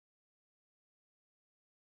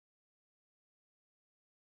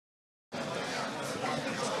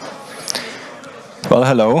Well,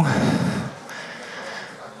 hello.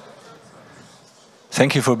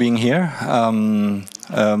 Thank you for being here.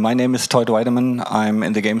 My name is Teut Weidemann. I'm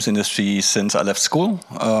in the games industry since I left school,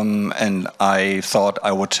 and I thought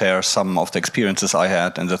I would share some of the experiences I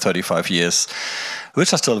had in the 35 years,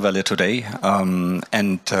 which are still valid today,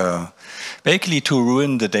 and basically to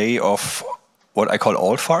ruin the day of what I call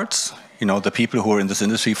old farts. You know, the people who are in this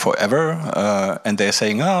industry forever, and they're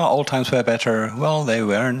saying, oh, old times were better. Well, they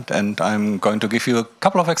weren't, and I'm going to give you a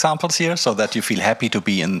couple of examples here so that you feel happy to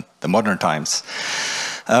be in the modern times.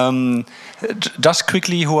 Just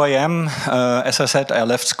quickly who I am. As I said, I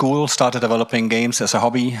left school, started developing games as a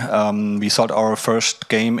hobby. We sold our first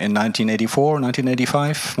game in 1984,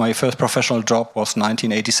 1985. My first professional job was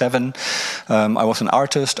 1987. I was an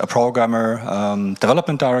artist, a programmer,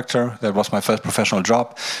 development director. That was my first professional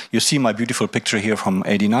job. You see my beautiful picture here from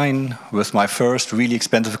 '89 with my first really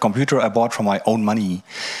expensive computer I bought from my own money.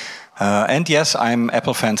 And yes, I'm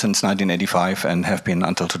Apple fan since 1985 and have been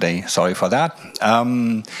until today. Sorry for that.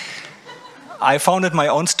 I founded my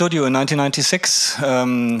own studio in 1996.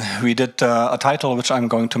 We did a title which I'm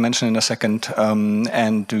going to mention in a second,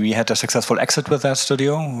 and we had a successful exit with that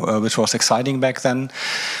studio, which was exciting back then.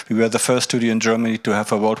 We were the first studio in Germany to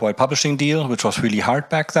have a worldwide publishing deal, which was really hard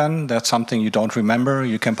back then. That's something you don't remember.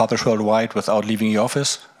 You can publish worldwide without leaving your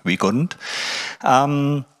office. We couldn't.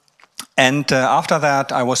 And after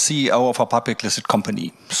that, I was CEO of a public listed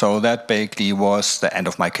company. So that basically was the end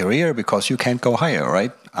of my career because you can't go higher,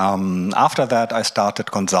 right? After that, I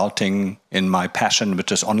started consulting in my passion,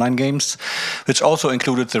 which is online games, which also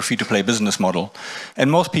included the free-to-play business model.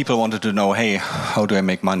 And most people wanted to know, hey, how do I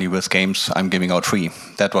make money with games I'm giving out free?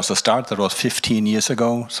 That was the start. That was 15 years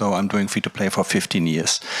ago. So I'm doing free-to-play for 15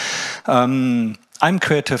 years. I'm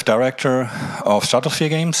creative director of Stratosphere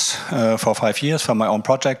Games for 5 years for my own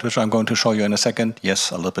project, which I'm going to show you in a second.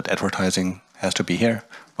 Yes, a little bit advertising has to be here,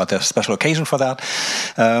 but there's a special occasion for that.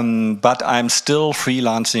 But I'm still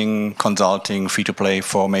freelancing, consulting, free-to-play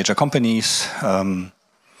for major companies.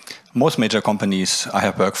 Most major companies I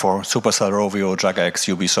have worked for, Supercell, Rovio, Jagex,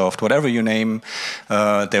 Ubisoft, whatever you name,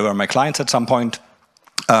 they were my clients at some point.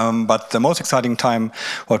 But the most exciting time,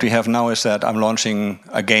 what we have now is that I'm launching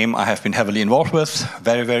a game I have been heavily involved with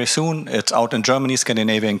very, very soon. It's out in Germany,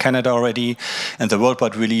 Scandinavia, and Canada already. And the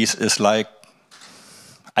worldwide release is like,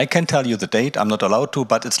 I can tell you the date, I'm not allowed to,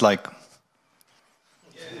 but it's like,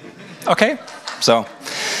 okay, so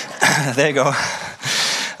there you go.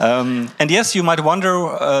 And yes, you might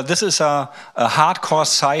wonder, this is a hardcore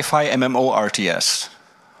sci-fi MMO RTS.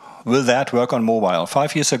 Will that work on mobile?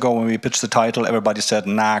 5 years ago when we pitched the title, everybody said,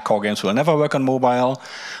 nah, core games will never work on mobile.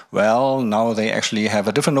 Well, now they actually have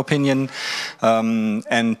a different opinion.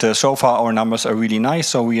 So far our numbers are really nice,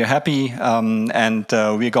 so we are happy.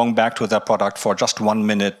 We're going back to that product for just 1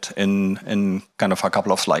 minute in kind of a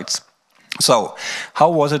couple of slides. So,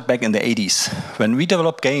 how was it back in the 80s? When we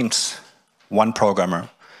developed games, one programmer.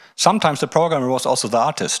 Sometimes the programmer was also the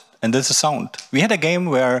artist, and this is sound. We had a game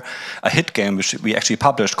where, a hit game which we actually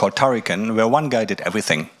published called Turrican, where one guy did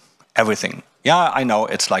everything. Everything. Yeah, I know,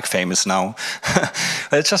 it's like famous now.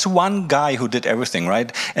 But it's just one guy who did everything,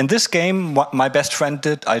 right? And this game, what my best friend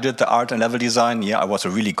did, I did the art and level design. Yeah, I was a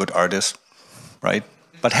really good artist, right?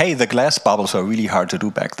 But hey, the glass bubbles were really hard to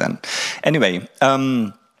do back then. Anyway,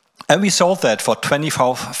 and we sold that for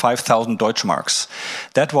 25,000 Deutschmarks.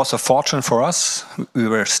 That was a fortune for us. We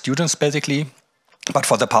were students, basically. But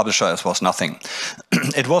for the publisher, it was nothing.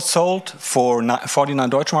 It was sold for 49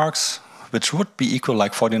 Deutschmarks, which would be equal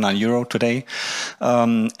like 49 euro today.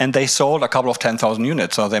 And they sold a couple of 10,000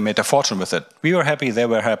 units, so they made a fortune with it. We were happy, they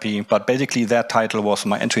were happy. But basically, that title was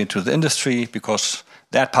my entry into the industry because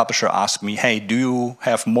that publisher asked me, hey, do you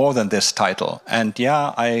have more than this title? And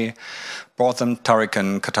yeah, I brought them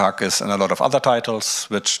Turrican, Katakis, and a lot of other titles,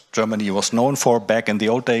 which Germany was known for back in the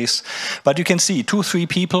old days. But you can see, 2-3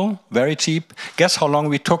 people, very cheap. Guess how long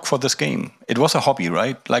we took for this game? It was a hobby,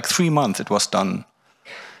 right? Like 3 months it was done.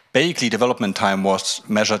 Basically, development time was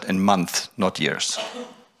measured in months, not years.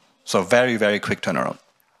 So very, very quick turnaround.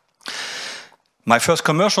 My first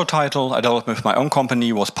commercial title I developed with my own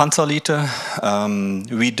company was Panzerelite.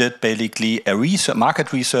 We did basically a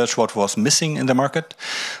market research, what was missing in the market.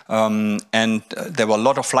 And there were a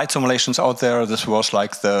lot of flight simulations out there. This was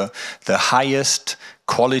like the highest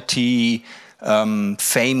quality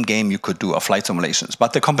fame game you could do of flight simulations.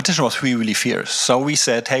 But the competition was really, really fierce. So we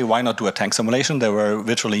said, hey, why not do a tank simulation? There were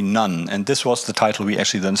virtually none. And this was the title we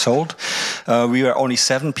actually then sold. We were only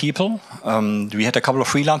 7 people. We had a couple of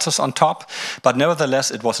freelancers on top. But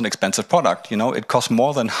nevertheless, it was an expensive product. You know, it cost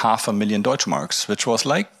more than 500,000 Deutschmarks, which was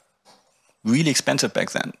like really expensive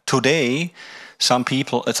back then. Today,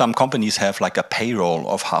 some companies have like a payroll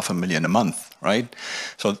of $500,000 a month, right?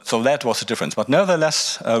 So that was the difference. But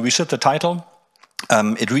nevertheless, we shipped the title.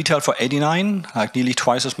 It retailed for $89, like nearly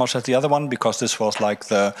twice as much as the other one, because this was like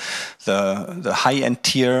the high-end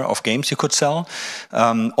tier of games you could sell.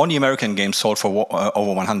 Only American games sold for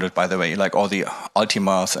over 100, by the way. Like all the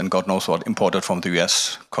Ultimas and God knows what imported from the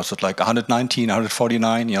US costed like 119,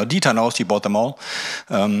 149. You know, Dieter knows, he bought them all.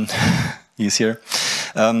 He's here.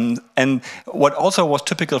 And what also was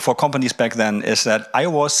typical for companies back then is that I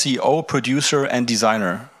was CEO, producer, and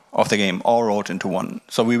designer of the game, all rolled into one.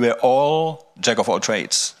 So we were all jack of all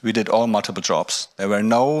trades. We did all multiple jobs. There were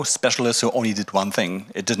no specialists who only did one thing.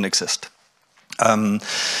 It didn't exist.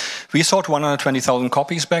 We sold 120,000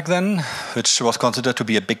 copies back then, which was considered to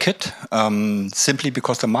be a big hit, simply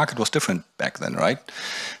because the market was different back then, right?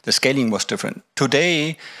 The scaling was different.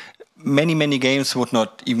 Today, many games would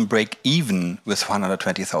not even break even with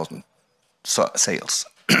 120,000 sales.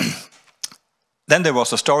 Then there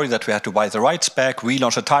was a story that we had to buy the rights back,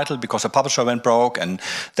 relaunch the title because the publisher went broke, and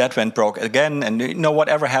that went broke again. And you know,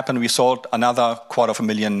 whatever happened, we sold another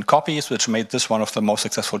 250,000 copies, which made this one of the most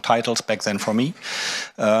successful titles back then for me.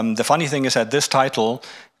 The funny thing is that this title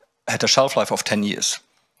had a shelf life of 10 years.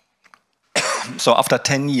 So after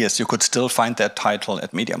 10 years, you could still find that title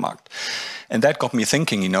at MediaMarkt. And that got me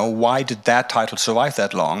thinking, you know, why did that title survive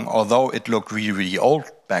that long, although it looked really old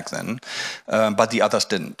back then, but the others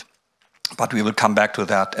didn't. But we will come back to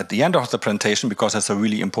that at the end of the presentation because that's a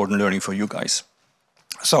really important learning for you guys.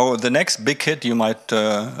 So the next big hit you might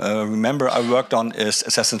remember I worked on is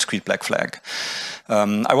Assassin's Creed Black Flag.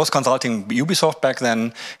 I was consulting Ubisoft back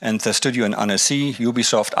then, and the studio in Annecy,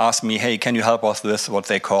 Ubisoft, asked me, hey, can you help us with what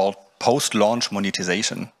they call post-launch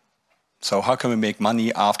monetization? So how can we make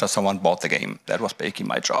money after someone bought the game? That was basically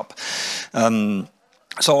my job.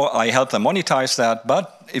 So I helped them monetize that,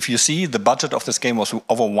 but if you see, the budget of this game was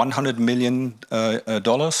over $100 million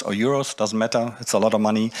or euros, doesn't matter, it's a lot of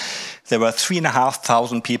money. There were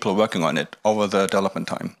 3,500 people working on it over the development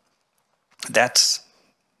time. That's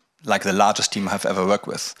like the largest team I've ever worked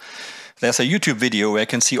with. There's a YouTube video where you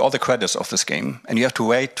can see all the credits of this game, and you have to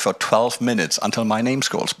wait for 12 minutes until my name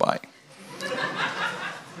scrolls by.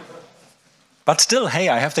 But still, hey,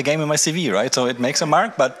 I have the game in my CV, right? So it makes a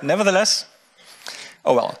mark, but nevertheless,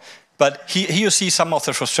 oh well. But here you see some of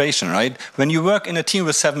the frustration, right? When you work in a team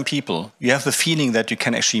with 7 people, you have the feeling that you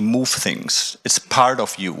can actually move things. It's part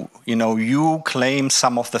of you. You know, you claim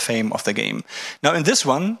some of the fame of the game. Now in this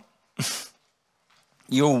one,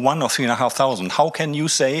 you're one of 3,500. How can you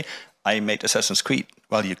say, I made Assassin's Creed?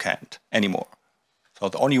 Well, you can't anymore. So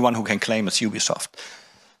the only one who can claim is Ubisoft.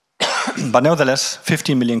 But nevertheless,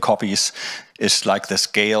 15 million copies is like the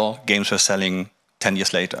scale games were selling 10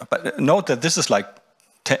 years later. But note that this is like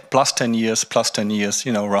plus 10 years,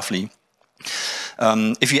 you know, roughly.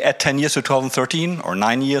 If you add 10 years to 2013, or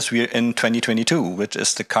 9 years, we're in 2022, which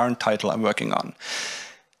is the current title I'm working on.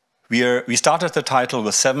 We started the title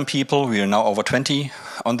with 7 people. We are now over 20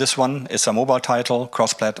 on this one. It's a mobile title,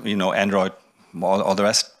 cross-platform, you know, Android, all the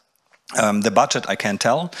rest. The budget, I can't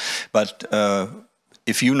tell, but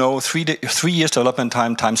if you know 3 years development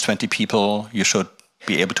time times 20 people, you should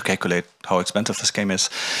be able to calculate how expensive this game is.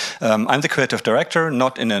 I'm the creative director,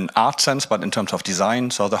 not in an art sense, but in terms of design.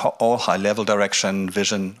 So the all high-level direction,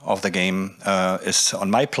 vision of the game is on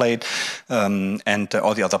my plate, and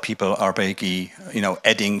all the other people are basically, you know,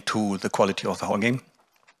 adding to the quality of the whole game.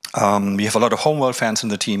 We have a lot of Homeworld fans in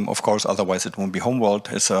the team, of course, otherwise it won't be Homeworld.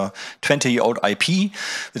 It's a 20-year-old IP.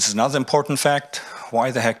 This is another important fact. Why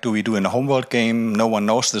the heck do we do in a Homeworld game? No one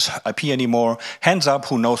knows this IP anymore. Hands up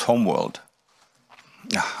who knows Homeworld.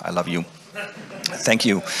 I love you. Thank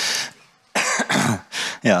you.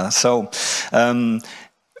 Yeah, so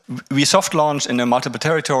we soft launched in multiple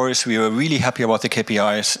territories. We were really happy about the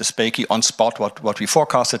KPIs. It's basically on spot what we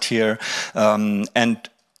forecasted here. And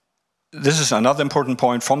this is another important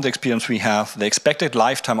point from the experience we have. The expected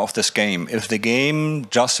lifetime of this game, if the game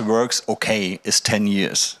just works okay, is 10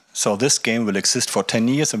 years. So this game will exist for 10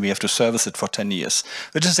 years and we have to service it for 10 years,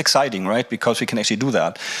 which is exciting, right? Because we can actually do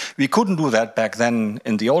that. We couldn't do that back then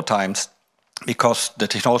in the old times because the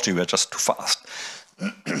technology were just too fast.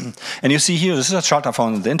 And you see here, this is a chart I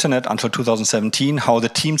found on the internet until 2017, how the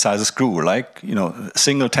team sizes grew, like, you know,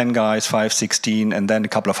 single 10 guys, 5, 16, and then a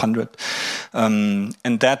couple of hundred. And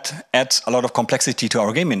that adds a lot of complexity to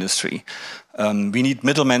our game industry. We need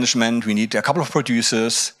middle management, we need a couple of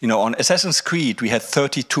producers. You know, on Assassin's Creed, we had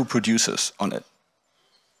 32 producers on it.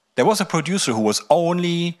 There was a producer who was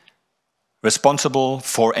only responsible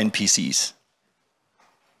for NPCs.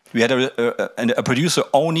 We had a producer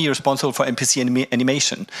only responsible for NPC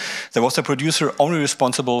animation. There was a producer only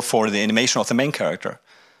responsible for the animation of the main character.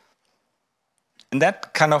 And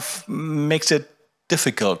that kind of makes it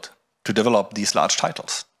difficult to develop these large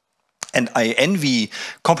titles. And I envy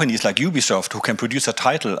companies like Ubisoft who can produce a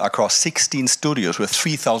title across 16 studios with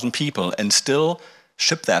 3,000 people and still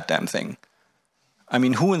ship that damn thing. I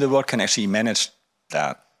mean, who in the world can actually manage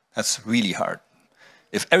that? That's really hard.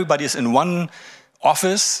 If everybody is in one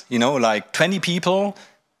office, you know, like 20 people,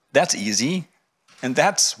 that's easy. And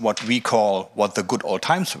that's what we call what the good old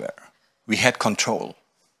times were. We had control.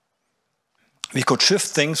 We could shift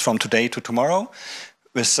things from today to tomorrow.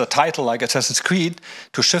 With a title like Assassin's Creed,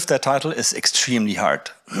 to shift that title is extremely hard.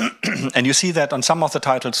 And you see that on some of the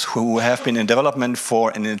titles who have been in development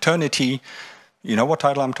for an eternity. You know what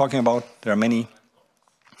title I'm talking about? There are many.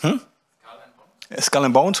 Skull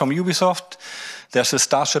and Bones from Ubisoft. There's a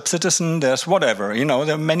Starship Citizen. There's whatever. You know,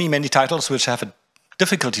 there are many, many titles which have a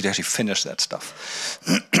difficulty to actually finish that stuff.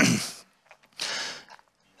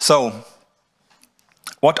 So,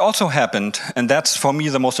 what also happened, and that's for me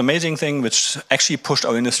the most amazing thing which actually pushed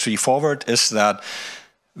our industry forward, is that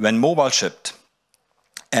when mobile shipped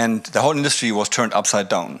and the whole industry was turned upside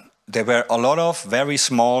down, there were a lot of very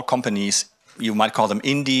small companies, you might call them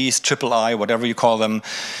indies, III, whatever you call them,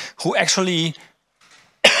 who actually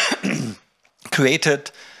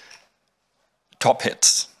created top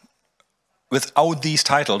hits. Without these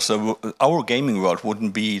titles, our gaming world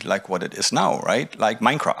wouldn't be like what it is now, right? Like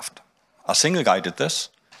Minecraft. A single guy did this.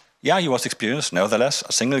 Yeah, he was experienced. Nevertheless,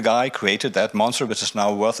 a single guy created that monster, which is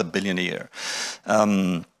now worth $1 billion a year.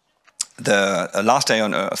 The Last Day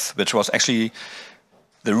on Earth, which was actually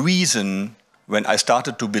the reason when I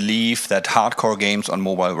started to believe that hardcore games on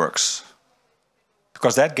mobile works.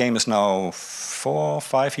 Because that game is now 4 or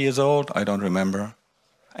 5 years old. I don't remember.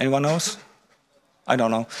 Anyone knows? I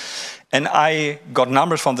don't know. And I got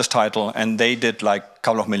numbers from this title, and they did like a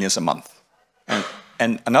couple of millions a month.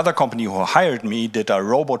 And another company who hired me did a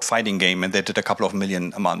robot fighting game, and they did a couple of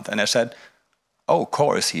million a month. And I said, oh,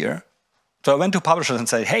 Core is here. So I went to publishers and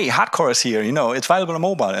said, hey, Hardcore is here. You know, it's viable on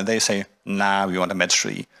mobile. And they say, nah, we want a match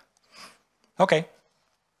 3. Okay.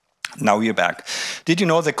 Now we're back. Did you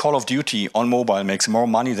know that Call of Duty on mobile makes more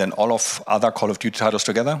money than all of other Call of Duty titles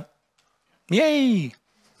together? Yay!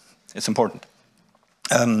 It's important.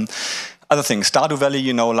 Other things, Stardew Valley,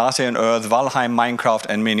 you know, Last Day on Earth, Valheim, Minecraft,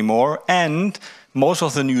 and many more. And most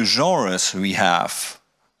of the new genres we have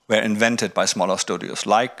were invented by smaller studios,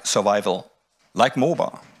 like survival, like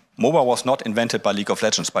MOBA. MOBA was not invented by League of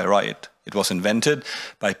Legends, by Riot. It was invented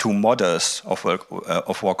by 2 modders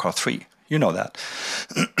of Warcraft 3. You know that.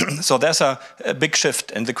 So there's a big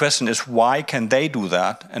shift, and the question is, why can they do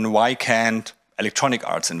that, and why can't Electronic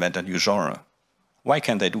Arts invent a new genre? Why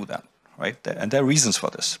can't they do that, right? And there are reasons for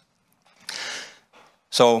this.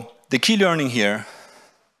 So the key learning here,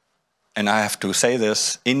 and I have to say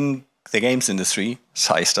this, in the games industry,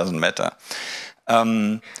 size doesn't matter.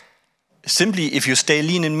 Simply, if you stay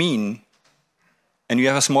lean and mean, and you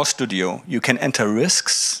have a small studio, you can enter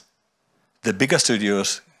risks the bigger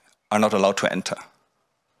studios are not allowed to enter.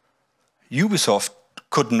 Ubisoft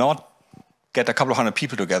could not get a couple of hundred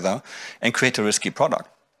people together and create a risky product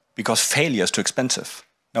because failure is too expensive.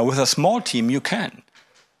 Now, with a small team, you can.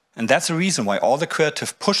 And that's the reason why all the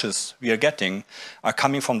creative pushes we are getting are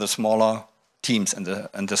coming from the smaller teams and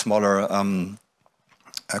the smaller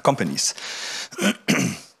companies.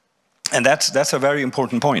 And that's a very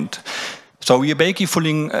important point. So we are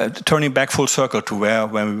basically turning back full circle to where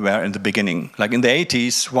we were in the beginning. Like in the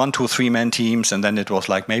 80s, 1, 2, 3-man teams, and then it was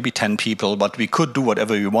like maybe 10 people, but we could do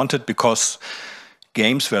whatever we wanted because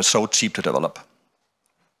games were so cheap to develop.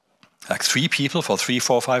 Like 3 people for 3,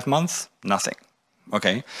 4, 5 months, nothing.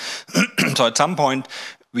 Okay, so at some point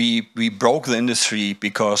we broke the industry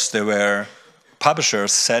because there were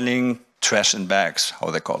publishers selling trash in bags, how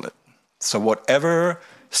they call it. So whatever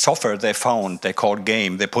software they found, they called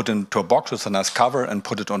game, they put into a box with a nice cover and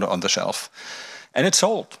put it on the shelf. And it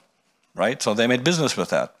sold, right? So they made business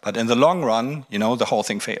with that. But in the long run, you know, the whole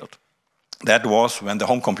thing failed. That was when the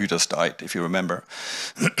home computers died, if you remember.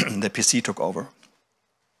 The PC took over.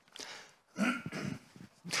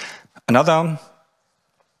 Another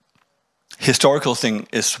historical thing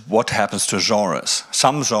is what happens to genres.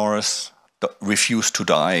 Some genres refuse to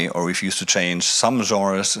die or refuse to change. Some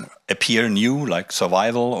genres appear new, like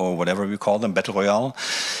survival or whatever we call them, battle royale.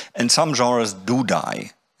 And some genres do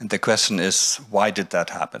die. And the question is, why did that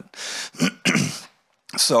happen?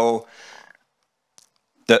 So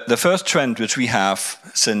the first trend which we have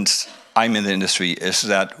since I'm in the industry is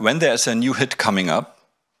that when there's a new hit coming up,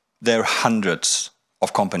 there are hundreds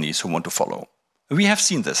of companies who want to follow. We have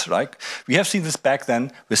seen this, right? We have seen this back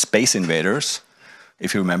then with Space Invaders,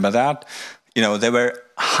 if you remember that. You know, there were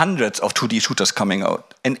hundreds of 2D shooters coming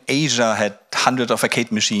out, and Asia had hundreds of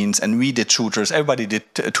arcade machines, and we did shooters. Everybody did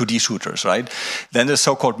 2D shooters, right? Then the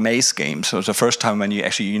so-called maze games. So it was the first time when you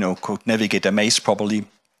actually, you know, could navigate a maze properly.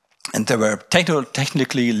 And there were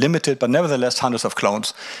technically limited, but nevertheless hundreds of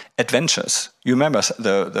clones. Adventures. You remember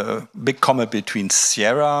the big combat between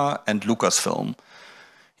Sierra and Lucasfilm.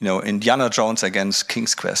 You know, Indiana Jones against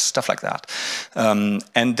King's Quest, stuff like that.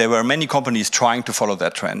 And there were many companies trying to follow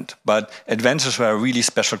that trend. But Adventures were a really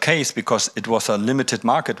special case because it was a limited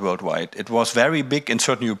market worldwide. It was very big in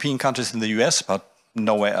certain European countries in the US, but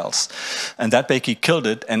nowhere else. And that basically killed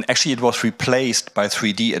it. And actually it was replaced by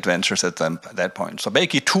 3D Adventures at that point. So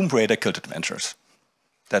basically Tomb Raider killed Adventures.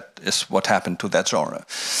 That is what happened to that genre.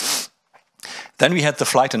 Then we had the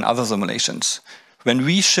flight and other simulations. When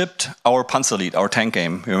we shipped our Panzerlied, our tank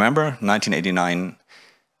game, you remember, 1989,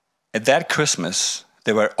 at that Christmas,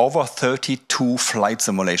 there were over 32 flight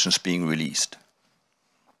simulations being released.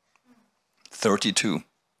 32.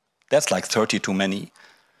 That's like 30 too many.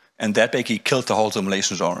 And that basically killed the whole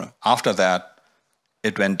simulation genre. After that,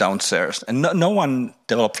 it went downstairs. And no one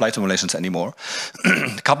developed flight simulations anymore.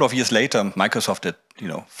 A couple of years later, Microsoft did, you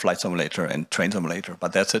know, flight simulator and train simulator,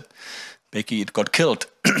 but that's it. Basically, it got killed.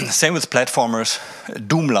 Same with platformers,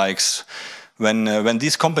 Doom-likes. When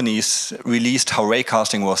these companies released how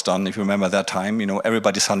raycasting was done, if you remember that time, you know,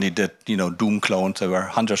 everybody suddenly did, you know, Doom clones. There were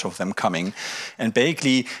hundreds of them coming, and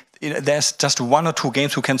basically, you know, there's just 1 or 2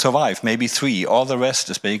 games who can survive, maybe 3. All the rest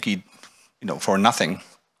is basically, you know, for nothing.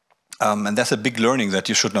 And that's a big learning that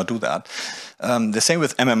you should not do that. The same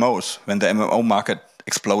with MMOs. When the MMO market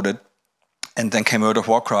exploded, and then came World of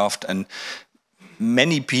Warcraft, and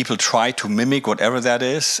many people tried to mimic whatever that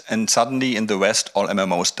is, and suddenly in the West, all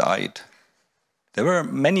MMOs died. There were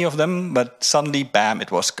many of them, but suddenly, bam,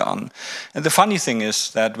 it was gone. And the funny thing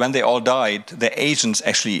is that when they all died, the agents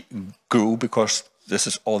actually grew because this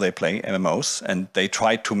is all they play, MMOs, and they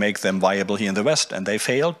tried to make them viable here in the West, and they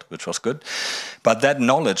failed, which was good. But that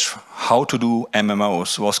knowledge, how to do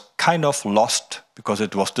MMOs, was kind of lost because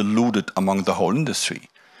it was diluted among the whole industry.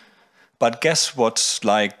 But guess what's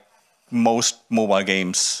like most mobile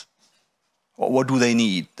games, what do they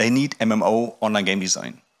need? They need MMO, online game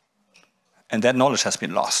design. And that knowledge has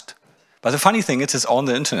been lost. But the funny thing is, it's on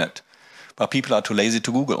the internet. But people are too lazy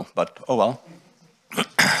to Google. But oh well.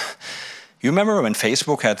 You remember when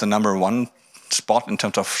Facebook had the #1 spot in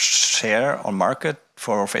terms of share on market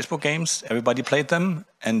for Facebook games? Everybody played them.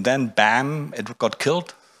 And then bam, it got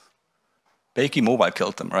killed. Basically mobile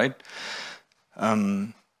killed them, right?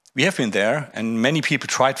 We have been there, and many people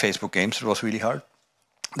tried Facebook games. It was really hard.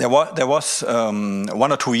 There was 1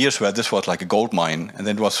 or 2 years where this was like a gold mine, and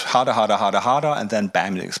then it was harder, and then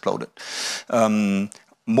bam, it exploded.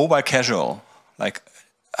 Mobile casual, like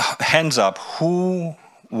hands up, who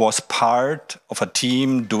was part of a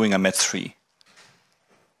team doing a Met 3?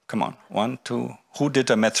 Come on, 1, 2. Who did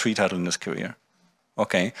a Met 3 title in his career?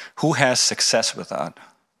 Okay, who has success with that?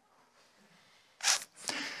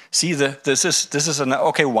 See, this is an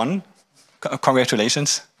okay 1.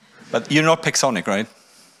 Congratulations, but you're not Pixonic, right?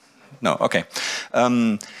 No, okay.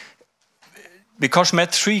 Because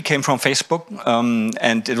Met 3 came from Facebook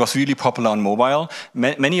and it was really popular on mobile,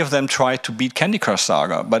 many of them tried to beat Candy Crush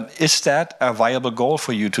Saga. But is that a viable goal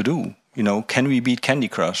for you to do? You know, can we beat Candy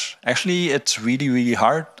Crush? Actually, it's really, really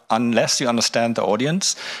hard unless you understand the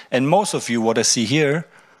audience. And most of you, what I see here,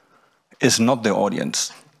 is not the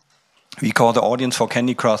audience. We call the audience for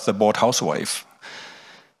Candy Crush the bored housewife.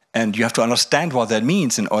 And you have to understand what that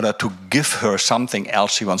means in order to give her something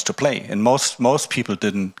else she wants to play. And most people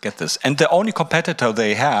didn't get this. And the only competitor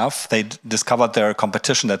they have, they discovered their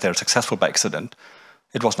competition that they're successful by accident.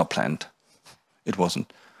 It was not planned. It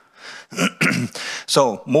wasn't.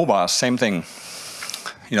 So, MOBA, same thing.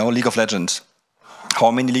 You know, League of Legends.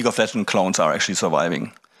 How many League of Legends clones are actually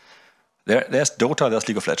surviving? There's Dota, there's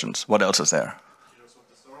League of Legends. What else is there?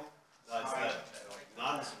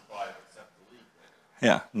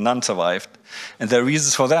 Yeah, none survived. And there are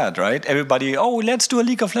reasons for that, right? Everybody, oh, let's do a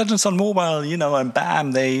League of Legends on mobile, you know, and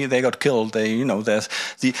bam, they got killed. You know, there's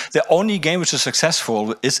the only game which is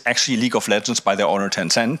successful is actually League of Legends by their owner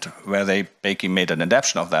Tencent, where they basically made an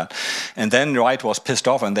adaptation of that. And then Riot was pissed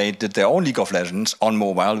off and they did their own League of Legends on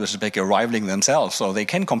mobile, which is basically rivaling themselves. So they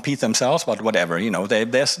can compete themselves, but whatever, you know,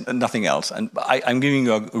 there's nothing else. And I'm giving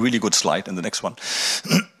you a really good slide in the next one.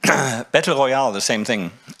 Battle Royale, the same thing.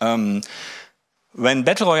 When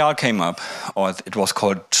Battle Royale came up, or it was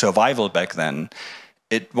called Survival back then,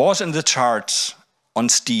 it was in the charts on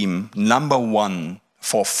Steam #1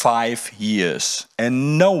 for 5 years,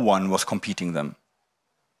 and no one was competing them.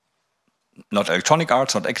 not Electronic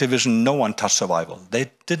Arts, not Activision, no one touched survival.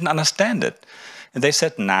 They didn't understand it. And they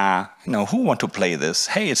said, nah, who want to play this?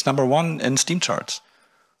 Hey, it's #1 in Steam charts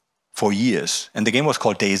for years. And the game was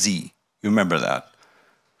called DayZ. You remember that?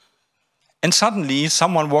 And suddenly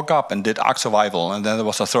someone woke up and did Ark Survival, and then there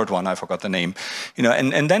was a third one, I forgot the name.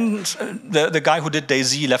 And then the guy who did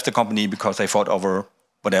DayZ left the company because they fought over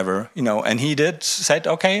whatever, and he said,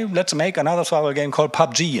 okay, let's make another survival game called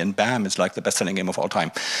PUBG, and bam, it's like the best-selling game of all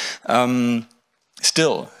time.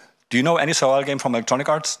 Still, do you know any survival game from Electronic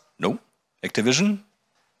Arts? No. Activision?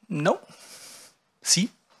 No. See?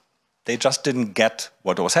 They just didn't get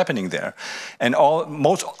what was happening there. And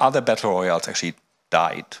most other battle royales actually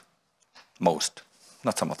died. Most,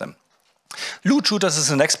 not some of them. Loot shooters is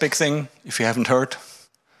the next big thing, if you haven't heard.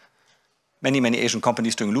 Many Asian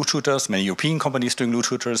companies doing loot shooters, many European companies doing loot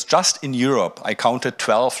shooters. Just in Europe, I counted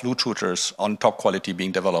 12 loot shooters on top quality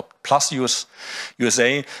being developed, plus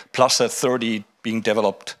USA, plus 30 being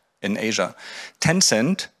developed in Asia.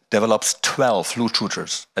 Tencent develops 12 loot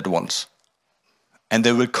shooters at once. And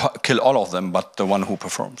they will kill all of them, but the one who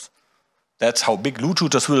performs. That's how big loot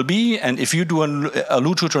shooters will be, and if you do a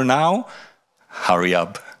loot shooter now, hurry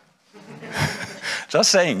up. Just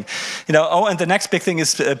saying. And the next big thing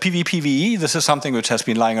is PvPvE. This is something which has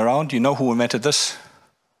been lying around. You know who invented this?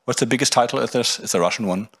 What's the biggest title of this? It's a Russian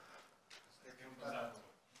one.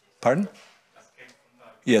 Pardon?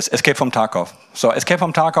 Yes, Escape from Tarkov. So Escape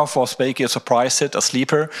from Tarkov was basically a surprise hit, a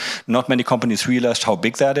sleeper. Not many companies realized how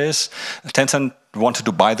big that is. Tencent wanted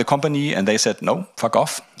to buy the company, and they said, no, fuck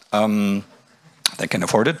off. They can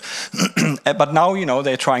afford it. But now,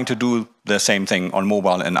 they're trying to do the same thing on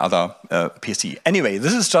mobile and other PC. Anyway,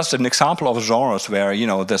 this is just an example of genres where,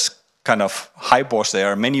 this kind of hype was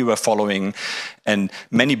there, many were following, and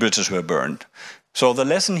many bridges were burned. So the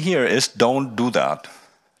lesson here is don't do that.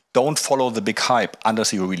 Don't follow the big hype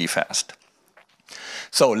unless you're really fast.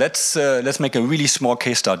 So let's make a really small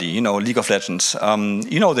case study. League of Legends.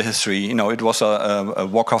 You know the history. It was a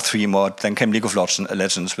Warcraft 3 mod. Then came League of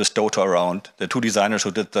Legends with Dota around. The two designers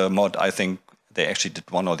who did the mod, I think they actually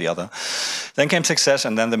did one or the other. Then came Success,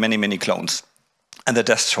 and then the many clones, and the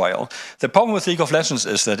Death Trial. The problem with League of Legends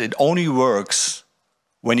is that it only works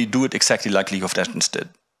when you do it exactly like League of Legends did.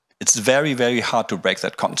 It's very hard to break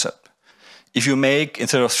that concept. If you make,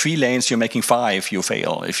 instead of 3 lanes, you're making 5, you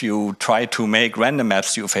fail. If you try to make random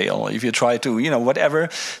maps, you fail. If you try to, whatever,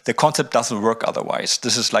 the concept doesn't work otherwise.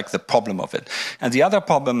 This is like the problem of it. And the other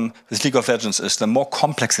problem with League of Legends is the more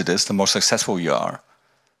complex it is, the more successful you are.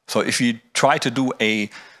 So if you try to do a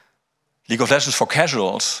League of Legends for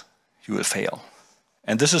casuals, you will fail.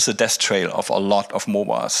 And this is the death trail of a lot of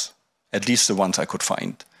MOBAs, at least the ones I could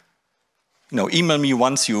find. Email me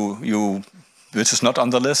once which is not on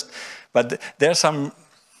the list, but there are some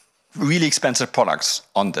really expensive products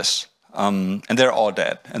on this, and they're all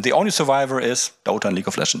dead. And the only survivor is Dota and League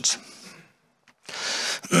of Legends.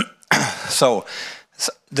 So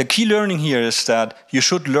the key learning here is that you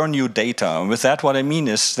should learn new data. And with that, what I mean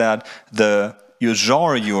is that your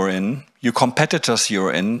genre you're in, your competitors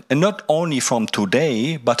you're in, and not only from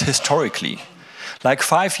today, but historically. Like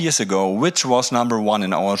 5 years ago, which was #1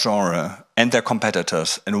 in our genre and their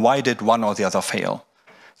competitors, and why did one or the other fail?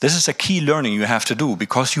 This is a key learning you have to do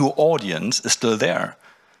because your audience is still there.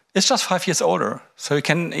 It's just 5 years older. So you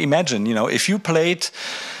can imagine, if you played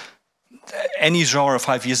any genre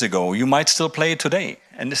 5 years ago, you might still play it today.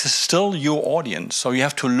 And this is still your audience. So you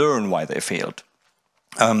have to learn why they failed.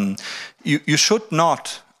 You should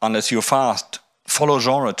not, unless you're fast, follow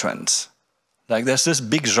genre trends. Like there's this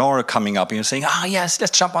big genre coming up and you're saying, yes,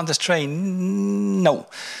 let's jump on this train. No,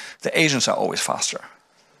 the Asians are always faster.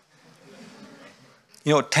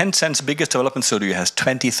 Tencent's biggest development studio has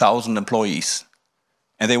 20,000 employees.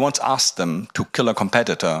 And they once asked them to kill a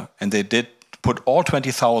competitor, and they did put all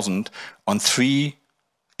 20,000 on 3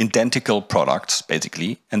 identical products,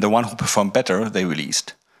 basically, and the one who performed better, they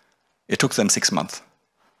released. It took them 6 months.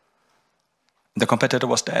 The competitor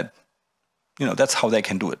was dead. That's how they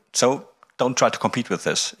can do it. So don't try to compete with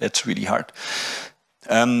this. It's really hard.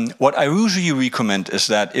 What I usually recommend is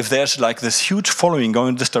that if there's like this huge following going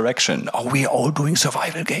in this direction, we are all doing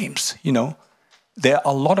survival games, there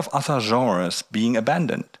are a lot of other genres being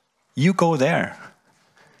abandoned. You go there.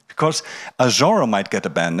 Because a genre might get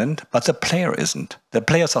abandoned, but the player isn't. The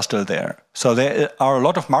players are still there. So there are a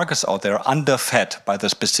lot of markets out there underfed by the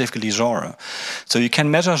specifically genre. So you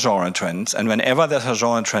can measure genre trends, and whenever there's a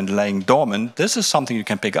genre trend laying dormant, this is something you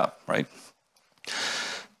can pick up, right?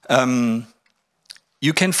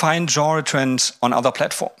 You can find genre trends on other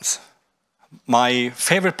platforms. My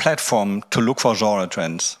favorite platform to look for genre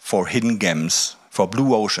trends, for hidden gems, for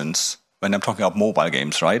blue oceans, when I'm talking about mobile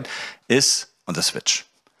games, right, is on the Switch.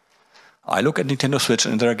 I look at Nintendo Switch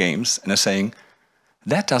and their games and I'm saying,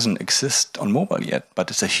 that doesn't exist on mobile yet, but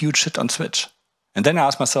it's a huge hit on Switch. And then I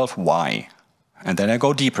ask myself, why? And then I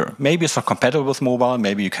go deeper. Maybe it's not compatible with mobile,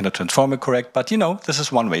 maybe you cannot transform it correct, but this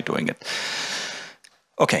is one way of doing it.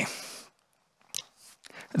 Okay.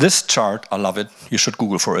 This chart, I love it. You should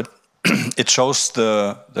Google for it. It shows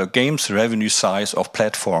the game's revenue size of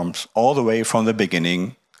platforms all the way from the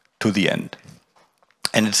beginning to the end.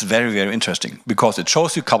 And it's very, very interesting because it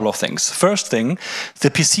shows you a couple of things. First thing, the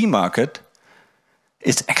PC market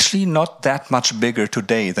is actually not that much bigger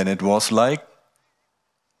today than it was like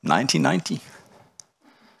 1990.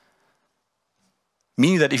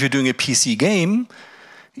 Meaning that if you're doing a PC game,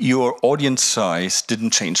 your audience size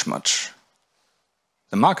didn't change much.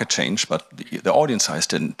 The market changed, but the audience size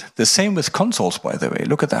didn't. The same with consoles, by the way.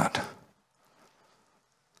 Look at that.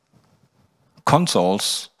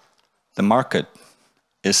 Consoles, the market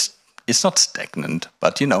is not stagnant,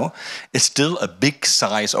 but it's still a big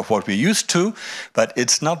size of what we're used to, but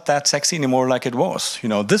it's not that sexy anymore like it was.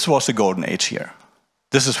 This was the golden age here.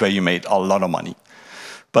 This is where you made a lot of money.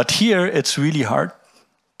 But here, it's really hard,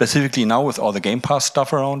 specifically now with all the Game Pass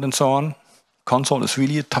stuff around and so on. Console is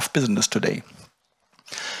really a tough business today.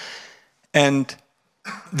 And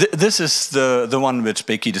this is the one which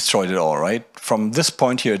basically destroyed it all, right? From this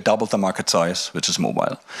point here, it doubled the market size, which is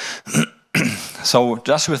mobile. So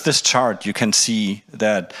just with this chart, you can see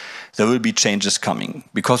that there will be changes coming.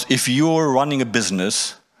 Because if you're running a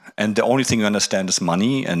business and the only thing you understand is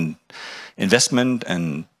money and investment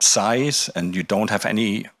and size, and you don't have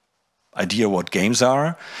any idea what games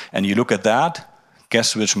are, and you look at that,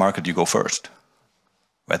 guess which market you go first?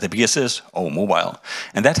 Where the biggest is? Oh, mobile.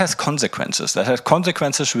 And that has consequences. That has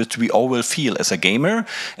consequences which we all will feel as a gamer,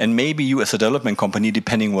 and maybe you as a development company,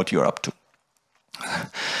 depending what you're up to.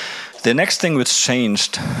 The next thing which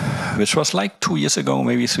changed, which was like 2 years ago,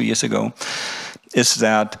 maybe 3 years ago, is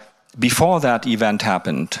that before that event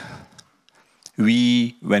happened,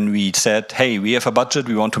 when we said, hey, we have a budget,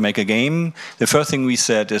 we want to make a game, the first thing we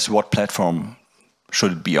said is what platform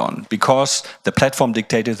should it be on? Because the platform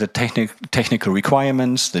dictated the technical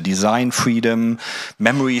requirements, the design freedom,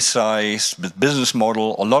 memory size, the business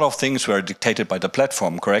model, a lot of things were dictated by the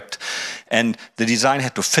platform, correct? And the design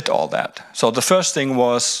had to fit all that. So the first thing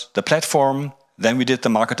was the platform, then we did the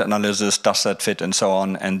market analysis, does that fit, and so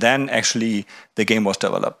on, and then actually the game was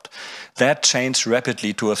developed. That changed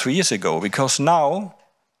rapidly 2 or 3 years ago, because now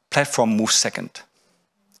platform moves second.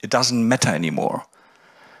 It doesn't matter anymore.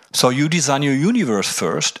 So you design your universe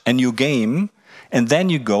first and your game, and then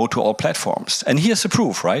you go to all platforms. And here's the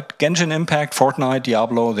proof, right? Genshin Impact, Fortnite,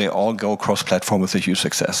 Diablo, they all go cross-platform with a huge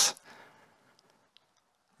success.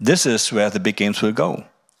 This is where the big games will go.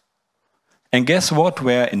 And guess what?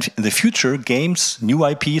 Where in the future, games, new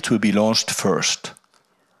IPs will be launched first.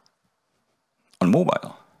 On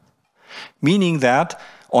mobile. Meaning that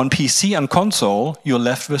on PC and console, you're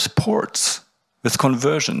left with ports, with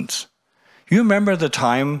conversions. You remember the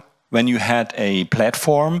time when you had a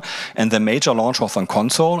platform and the major launch was on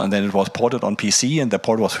console and then it was ported on PC and the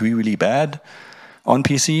port was really, really bad on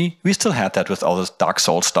PC? We still had that with all this Dark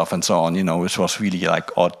Souls stuff and so on, which was really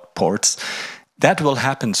like odd ports. That will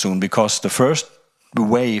happen soon because the first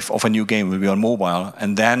wave of a new game will be on mobile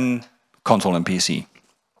and then console and PC.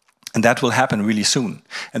 And that will happen really soon.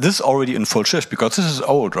 And this is already in full shift because this is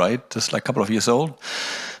old, right? This is like a couple of years old.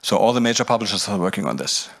 So all the major publishers are working on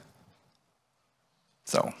this.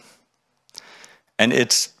 So, and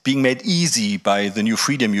it's being made easy by the new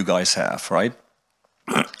freedom you guys have, right?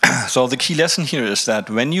 So the key lesson here is that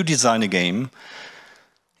when you design a game,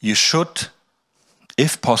 you should,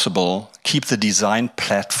 if possible, keep the design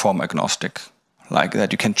platform agnostic. Like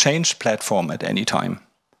that you can change platform at any time.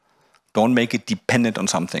 Don't make it dependent on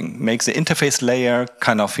something. Make the interface layer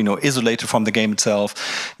kind of, isolated from the game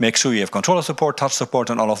itself. Make sure you have controller support, touch support,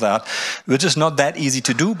 and all of that, which is not that easy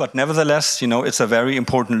to do, but nevertheless, it's a very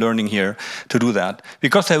important learning here to do that.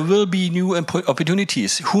 Because there will be new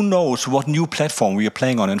opportunities. Who knows what new platform we are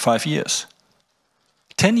playing on in 5 years?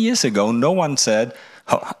 10 years ago, no one said,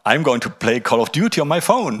 oh, I'm going to play Call of Duty on my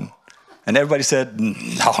phone. And everybody said,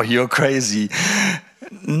 no, you're crazy.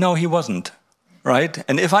 No, he wasn't. Right?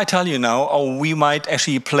 And if I tell you now, oh, we might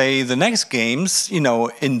actually play the next games,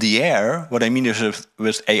 in the air, what I mean is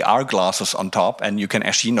with AR glasses on top, and you can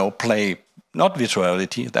actually, play, not virtual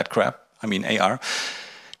reality, that crap, I mean AR,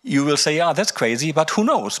 you will say, yeah, that's crazy, but who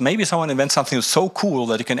knows? Maybe someone invents something so cool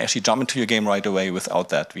that you can actually jump into your game right away without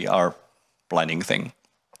that VR blinding thing.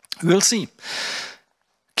 We'll see.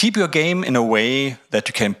 Keep your game in a way that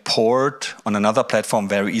you can port on another platform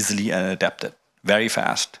very easily and adapt it very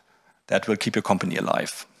fast. that will keep your company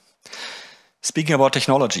alive. Speaking about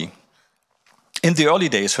technology, in the early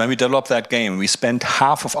days when we developed that game, we spent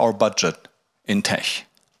half of our budget in tech.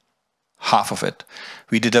 Half of it.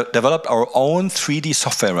 We developed our own 3D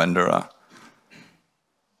software renderer.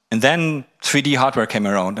 And then 3D hardware came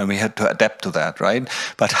around and we had to adapt to that, right?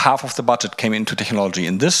 But half of the budget came into technology.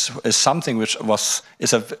 And this is something which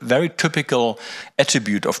is a very typical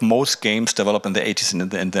attribute of most games developed in the 80s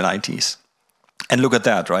and in the 90s. And look at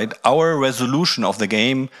that, right? Our resolution of the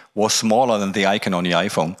game was smaller than the icon on the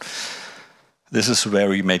iPhone. This is where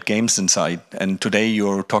we made games inside. And today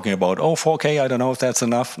you're talking about, oh, 4K, I don't know if that's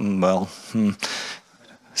enough.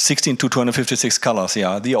 16 to 256 colors,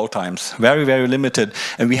 yeah, the old times. Very, very limited.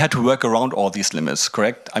 And we had to work around all these limits,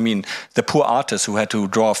 correct? I mean, the poor artists who had to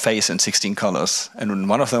draw a face in 16 colors. And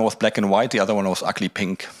one of them was black and white, the other one was ugly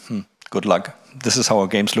pink. Good luck. This is how our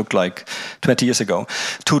games looked like 20 years ago.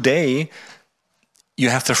 Today, you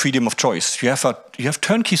have the freedom of choice. You have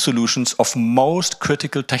turnkey solutions of most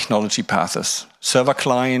critical technology paths. Server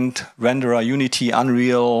client, renderer, Unity,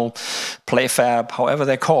 Unreal, PlayFab, however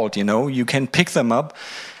they're called, you can pick them up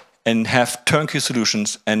and have turnkey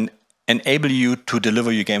solutions and enable you to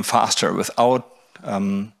deliver your game faster without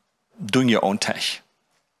doing your own tech.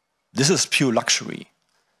 This is pure luxury.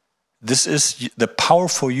 This is the power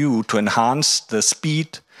for you to enhance the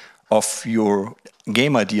speed of your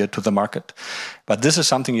game idea to the market. But this is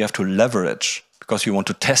something you have to leverage because you want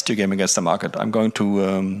to test your game against the market. I'm going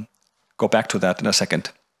to go back to that in a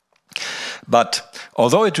second. But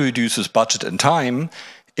although it reduces budget and time,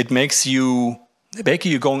 it makes you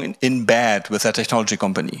basically you're going in bed with a technology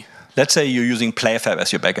company. Let's say you're using PlayFab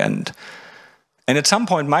as your backend. And at some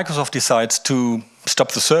point, Microsoft decides to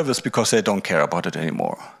stop the service because they don't care about it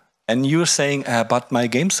anymore. And you're saying, but my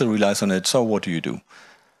game still relies on it, so what do?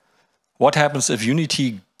 What happens if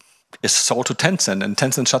Unity is sold to Tencent and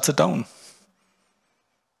Tencent shuts it down?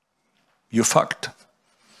 You're fucked.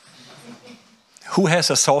 Who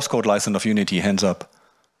has a source code license of Unity? Hands up.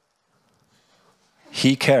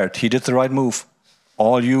 He cared. He did the right move.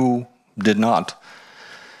 All you did not.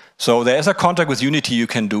 So there is a contract with Unity you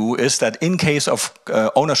can do, is that in case of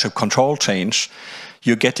ownership control change,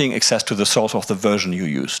 you're getting access to the source of the version you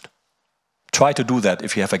used. Try to do that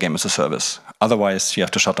if you have a game as a service. Otherwise, you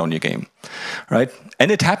have to shut down your game, right?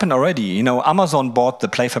 And it happened already. Amazon bought the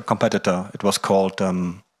PlayFab competitor. It was called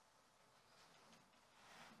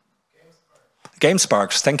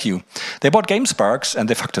GameSparks. Thank you. They bought GameSparks and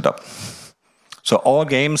they fucked it up. So all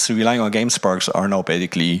games relying on GameSparks are now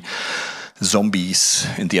basically zombies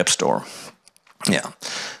in the App Store. Yeah.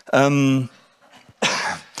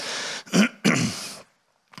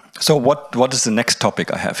 So what is the next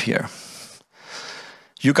topic I have here?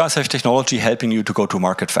 You guys have technology helping you to go to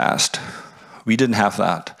market fast. We didn't have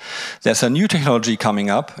that. There's a new technology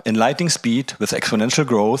coming up in lightning speed with exponential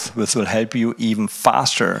growth, which will help you even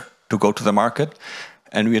faster to go to the market.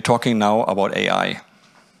 And we are talking now about AI.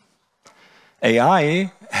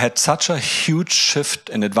 AI had such a huge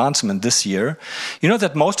shift and advancement this year. You know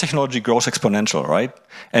that most technology grows exponential, right?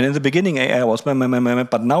 And in the beginning, AI was,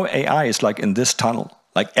 but now AI is like in this tunnel.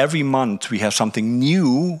 Like every month we have something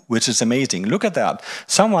new, which is amazing. Look at that.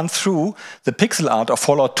 Someone threw the pixel art of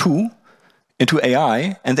Fallout 2 into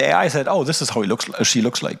AI, and the AI said, oh, this is how she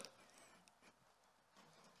looks like.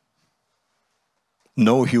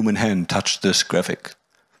 No human hand touched this graphic.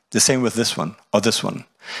 The same with this one or this one.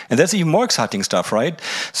 And that's even more exciting stuff, right?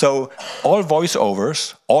 So all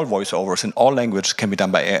voiceovers in all languages can be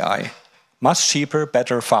done by AI. Much cheaper,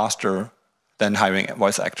 better, faster than hiring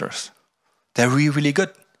voice actors. They're really, really good.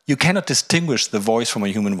 You cannot distinguish the voice from a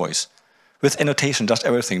human voice. With annotation, just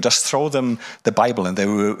everything. Just throw them the Bible and they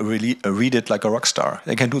will really read it like a rock star.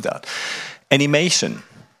 They can do that. Animation.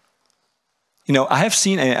 I have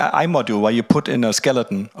seen an AI module where you put in a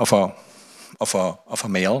skeleton of a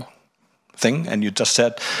male thing and you just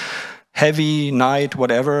said, heavy, night,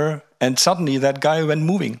 whatever, and suddenly that guy went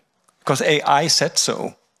moving because AI said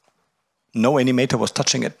so. No animator was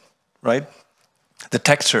touching it, right? The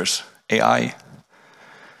textures, AI.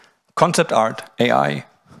 Concept art, AI.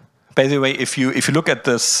 By the way, if you look at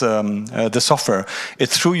this the software, it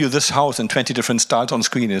threw you this house in 20 different styles on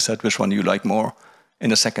screen. It said which one you like more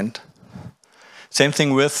in a second. Same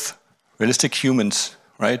thing with realistic humans,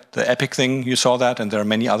 right? The epic thing, you saw that, and there are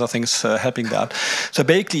many other things helping that. So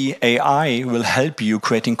basically, AI will help you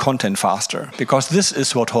creating content faster because this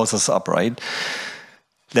is what holds us up, right?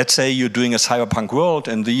 Let's say you're doing a cyberpunk world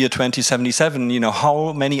in the year 2077,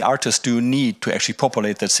 how many artists do you need to actually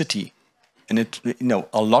populate that city? And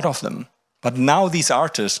a lot of them. But now these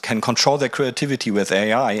artists can control their creativity with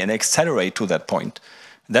AI and accelerate to that point.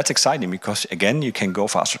 That's exciting because, again, you can go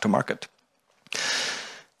faster to market.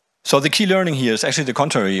 So the key learning here is actually the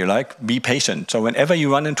contrary, like be patient. So whenever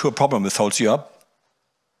you run into a problem which holds you up,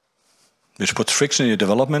 which puts friction in your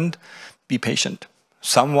development, be patient.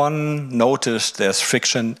 Someone noticed there's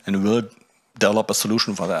friction and will develop a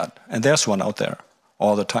solution for that. And there's one out there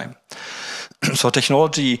all the time. So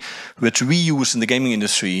technology which we use in the gaming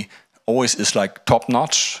industry always is like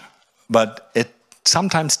top-notch, but it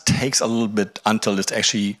sometimes takes a little bit until it's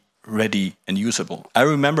actually ready and usable. I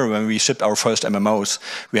remember when we shipped our first MMOs,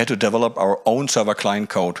 we had to develop our own server client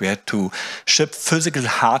code. We had to ship physical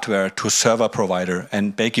hardware to a server provider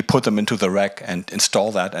and basically put them into the rack and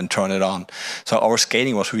install that and turn it on. So our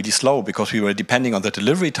scaling was really slow because we were depending on the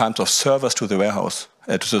delivery times of servers to the warehouse,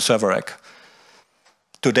 to the server rack.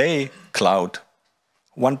 Today, cloud,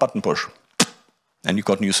 one button push, and you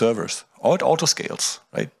got new servers. Or it auto scales,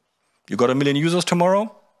 right? You got 1 million users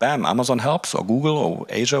tomorrow, bam, Amazon helps, or Google, or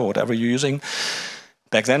Asia, or whatever you're using.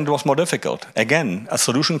 Back then, it was more difficult. Again, a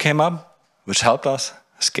solution came up, which helped us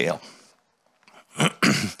scale.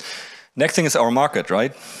 Next thing is our market,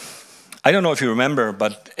 right? I don't know if you remember,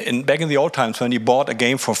 but back in the old times, when you bought a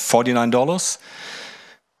game for $49,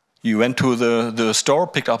 you went to the store,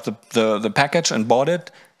 picked up the package, and bought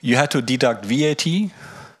it. You had to deduct VAT.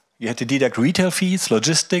 You had to deduct retail fees,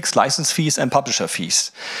 logistics, license fees, and publisher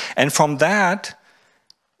fees. And from that,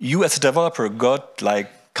 you as a developer got like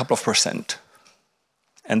a couple of %.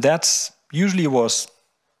 And that's usually was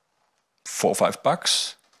 $4 or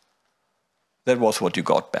 $5. That was what you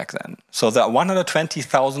got back then. So the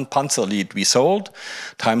 120,000 Panzer lead we sold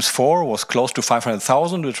times 4 was close to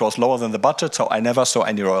 500,000, which was lower than the budget, so I never saw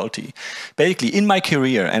any royalty. Basically, in my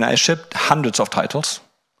career, and I shipped hundreds of titles,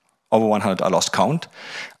 over 100, I lost count,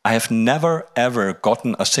 I have never, ever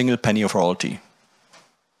gotten a single penny of royalty.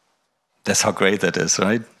 That's how great that is,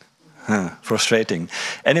 right? Frustrating.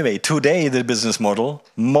 Anyway, today, the business model,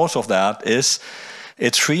 most of that is,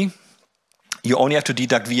 it's free. You only have to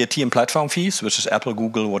deduct VAT and platform fees, which is Apple,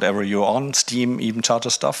 Google, whatever you're on, Steam, even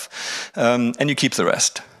charges stuff, and you keep the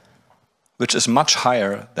rest, which is much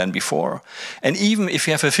higher than before. And even if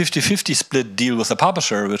you have a 50-50 split deal with the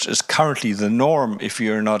publisher, which is currently the norm if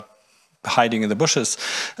you're not hiding in the bushes,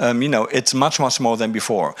 you know, it's much, much more than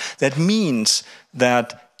before. That means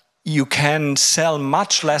that you can sell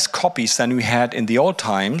much less copies than we had in the old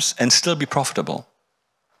times and still be profitable.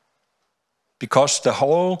 Because the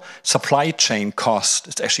whole supply chain cost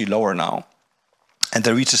is actually lower now. And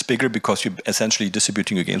the reach is bigger because you're essentially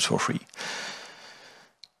distributing your games for free.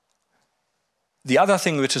 The other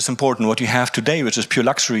thing which is important, what you have today, which is pure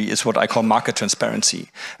luxury, is what I call market transparency.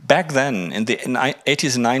 Back then, in the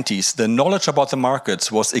 80s and 90s, the knowledge about the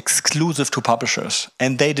markets was exclusive to publishers,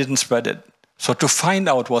 and they didn't spread it. So to find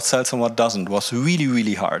out what sells and what doesn't was really,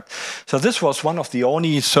 really hard. So this was one of the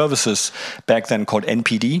only services back then called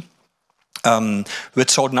NPD,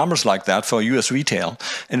 which showed numbers like that for US retail.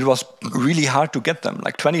 And it was really hard to get them,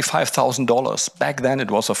 like $25,000. Back then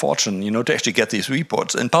it was a fortune, you know, to actually get these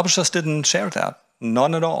reports. And publishers didn't share that,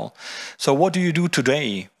 none at all. So what do you do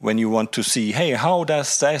today when you want to see, hey, how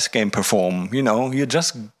does this game perform? You know, you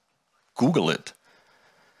just Google it.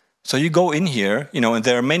 So you go in here, you know, and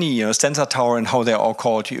there are many, you know, Sensor Tower and how they're all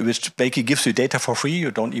called, which basically gives you data for free.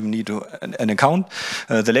 You don't even need an account.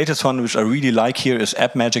 The latest one, which I really like here, is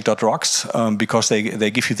appmagic.rocks, because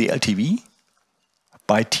they give you the LTV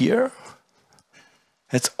by tier.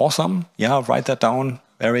 It's awesome. Yeah, write that down.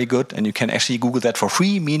 Very good. And you can actually Google that for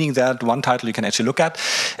free, meaning that one title you can actually look at.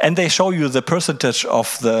 And they show you the percentage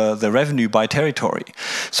of the revenue by territory.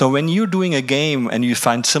 So when you're doing a game and you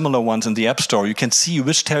find similar ones in the App Store, you can see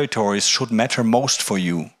which territories should matter most for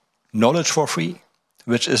you. Knowledge for free,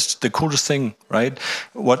 which is the coolest thing, right?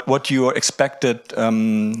 What your expected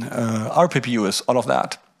RPPU is, all of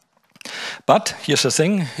that. But here's the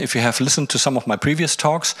thing. If you have listened to some of my previous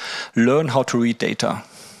talks, learn how to read data.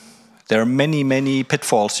 There are many, many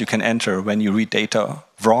pitfalls you can enter when you read data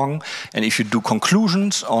wrong. And if you do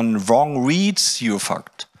conclusions on wrong reads, you're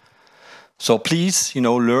fucked. So please, you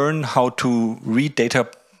know, learn how to read data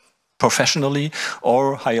professionally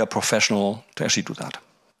or hire a professional to actually do that.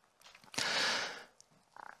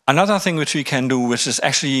 Another thing which we can do, which is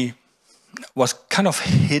actually was kind of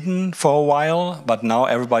hidden for a while, but now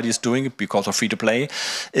everybody is doing it because of free-to-play,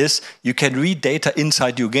 is you can read data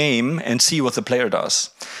inside your game and see what the player does.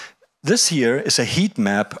 This here is a heat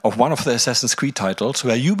map of one of the Assassin's Creed titles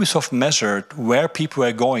where Ubisoft measured where people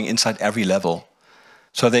were going inside every level.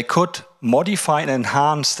 So they could modify and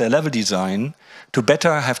enhance their level design to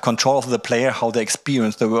better have control of the player, how they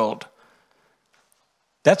experience the world.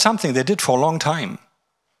 That's something they did for a long time.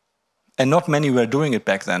 And not many were doing it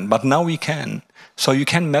back then, but now we can. So you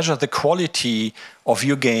can measure the quality of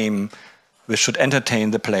your game, which should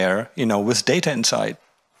entertain the player, with data inside.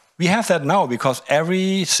 We have that now because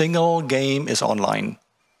every single game is online.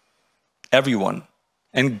 Everyone.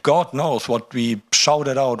 And God knows what we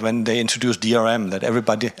shouted out when they introduced DRM, that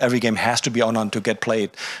every game has to be online to get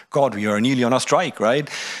played. God, we are nearly on a strike, right?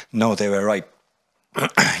 No, they were right.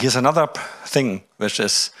 Here's another thing, which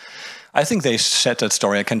is, I think they said that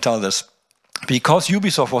story, I can tell this. Because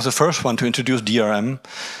Ubisoft was the first one to introduce DRM,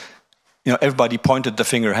 everybody pointed the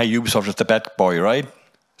finger, hey, Ubisoft is the bad boy, right?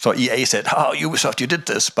 So EA said, oh, Ubisoft, you did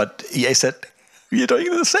this. But EA said, we're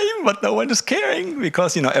doing the same, but no one is caring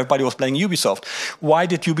because, everybody was playing Ubisoft. Why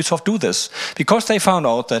did Ubisoft do this? Because they found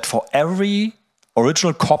out that for every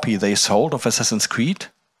original copy they sold of Assassin's Creed,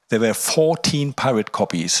 there were 14 pirate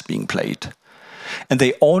copies being played. And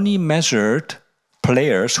they only measured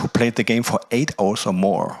players who played the game for 8 hours or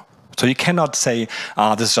more. So you cannot say,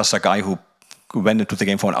 this is just a guy who went into the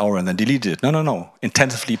game for an hour and then deleted it. No.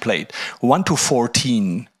 Intensively played. 1 to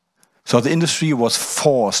 14. So the industry was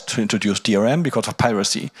forced to introduce DRM because of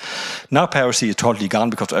piracy. Now piracy is totally gone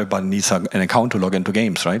because everybody needs an account to log into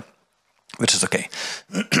games, right? Which is okay.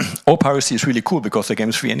 Or piracy is really cool because the game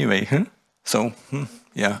is free anyway. So,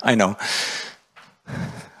 yeah, I know.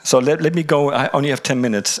 So let me go. I only have 10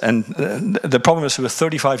 minutes. And the problem is with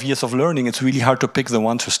 35 years of learning, it's really hard to pick the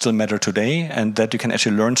ones who still matter today and that you can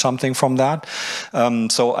actually learn something from that.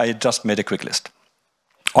 So I just made a quick list.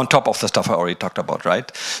 On top of the stuff I already talked about, right?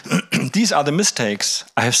 These are the mistakes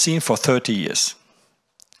I have seen for 30 years.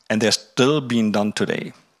 And they're still being done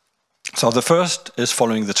today. So the first is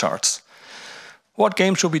following the charts. What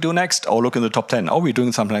game should we do next? Oh, look in the top 10. Oh, we're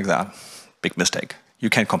doing something like that. Big mistake. You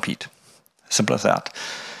can't compete. Simple as that.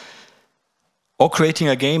 Or creating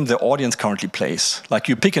a game the audience currently plays. Like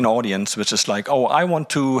you pick an audience which is like, oh, I want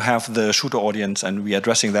to have the shooter audience and we're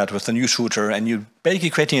addressing that with the new shooter and you're basically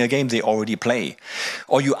creating a game they already play.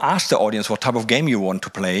 Or you ask the audience what type of game you want to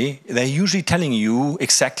play. They're usually telling you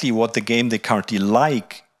exactly what the game they currently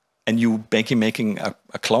like and you basically making a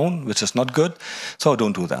clone, which is not good. So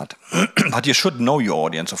don't do that. But you should know your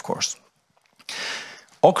audience, of course.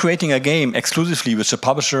 Or creating a game exclusively which the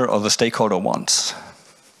publisher or the stakeholder wants.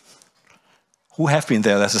 Who have been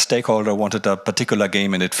there as a stakeholder, wanted a particular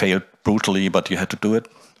game and it failed brutally, but you had to do it?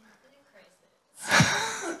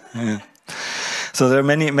 Yeah. So there are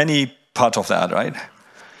many parts of that, right?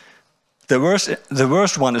 The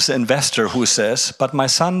worst one is the investor who says, but my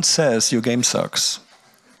son says your game sucks.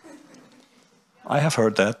 I have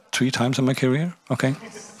heard that 3 times in my career. Okay.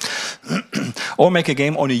 Or make a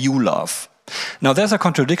game only you love. Now, there's a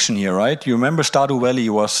contradiction here, right? You remember Stardew Valley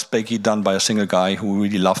was basically done by a single guy who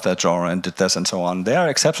really loved that genre and did this and so on. There are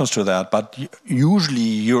exceptions to that, but usually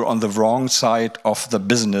you're on the wrong side of the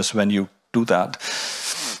business when you do that.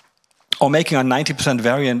 Or making a 90%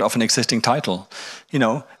 variant of an existing title.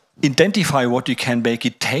 Identify what you can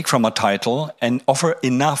basically take from a title and offer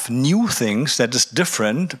enough new things that is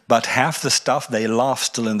different, but have the stuff they love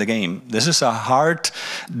still in the game. This is a hard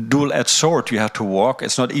dual-edged sword you have to walk.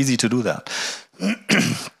 It's not easy to do that.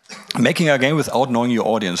 Making a game without knowing your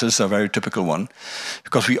audience is a very typical one,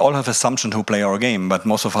 because we all have assumptions who play our game, but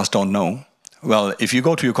most of us don't know. Well, if you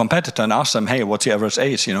go to your competitor and ask them, hey, what's your average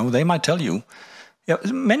age? They might tell you. Yeah,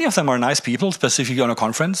 many of them are nice people, specifically on a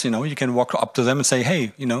conference. You can walk up to them and say,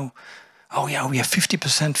 hey, oh yeah, we have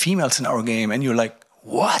 50% females in our game. And you're like,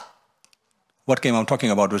 what? What game I'm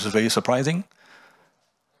talking about, which is very surprising?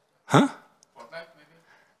 Huh? Fortnite,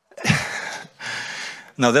 maybe?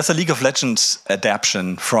 No, there's a League of Legends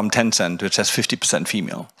adaptation from Tencent, which has 50%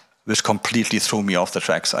 female, which completely threw me off the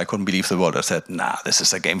tracks. I couldn't believe the word. I said, nah, this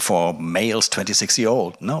is a game for males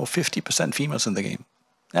 26-year-old. No, 50% females in the game.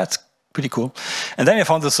 That's pretty cool. And then I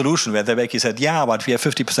found the solution where they basically said, yeah, but we have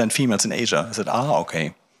 50% females in Asia. I said,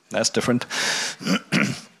 okay, that's different.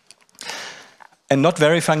 And not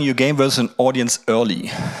verifying your game versus an audience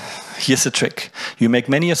early. Here's the trick. You make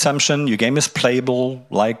many assumptions, your game is playable,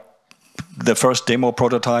 like the first demo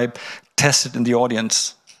prototype, test it in the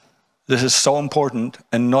audience. This is so important,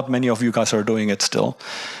 and not many of you guys are doing it still.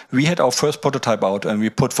 We had our first prototype out, and we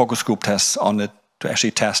put focus group tests on it to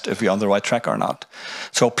actually test if we're on the right track or not.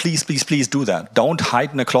 So please, please, please do that. Don't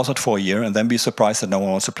hide in a closet for a year and then be surprised that no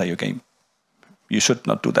one wants to play your game. You should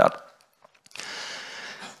not do that.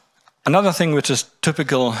 Another thing which is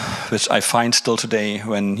typical, which I find still today,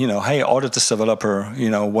 when, hey, audit this developer,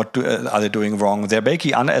 what are they doing wrong? They're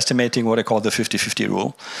basically underestimating what I call the 50-50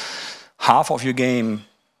 rule. Half of your game,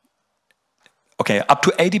 up to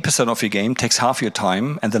 80% of your game takes half your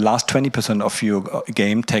time, and the last 20% of your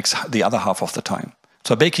game takes the other half of the time.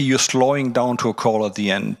 So basically, you're slowing down to a crawl at the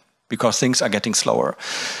end. because things are getting slower.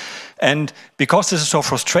 And because this is so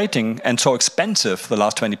frustrating and so expensive, the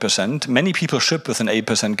last 20%, many people ship with an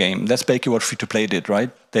 8% game. That's basically what free-to-play did, right?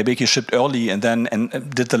 They basically shipped early and then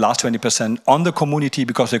did the last 20% on the community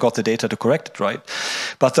because they got the data to correct it, right?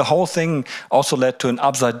 But the whole thing also led to an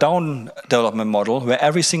upside-down development model where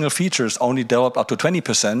every single feature is only developed up to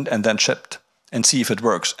 20% and then shipped and see if it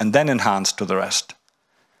works, and then enhanced to the rest.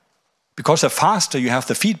 Because the faster you have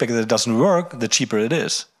the feedback that it doesn't work, the cheaper it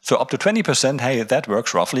is. So up to 20%, hey, that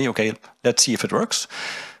works roughly. Okay, let's see if it works.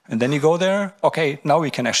 And then you go there, okay, now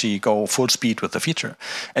we can actually go full speed with the feature.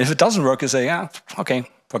 And if it doesn't work, you say, yeah, okay,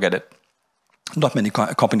 forget it. Not many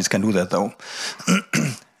companies can do that, though.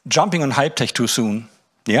 Jumping on hype tech too soon.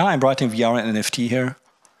 Yeah, I'm writing VR and NFT here.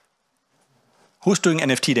 Who's doing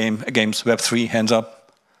NFT games, Web3, hands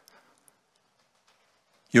up?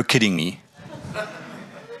 You're kidding me.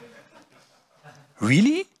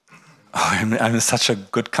 Really? Oh, I'm in such a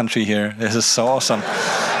good country here. This is so awesome.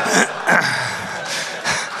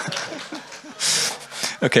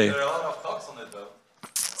 Okay. There are a lot of talks on it, though.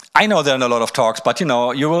 I know there are a lot of talks, but you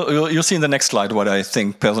know, you'll see in the next slide what I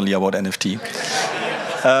think personally about NFT.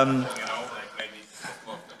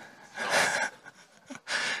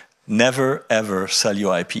 Never ever sell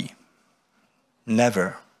your IP.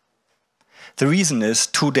 Never. The reason is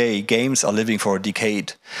today games are living for a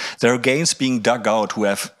decade. There are games being dug out who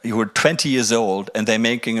are 20 years old and they're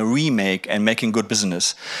making a remake and making good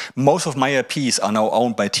business. Most of my IPs are now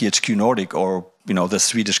owned by THQ Nordic or the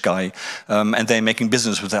Swedish guy, and they're making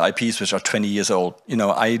business with their IPs which are 20 years old.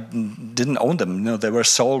 I didn't own them. They were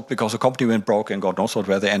sold because the company went broke and God knows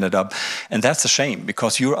where they ended up. And that's a shame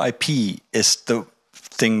because your IP is the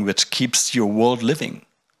thing which keeps your world living.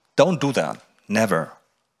 Don't do that. Never.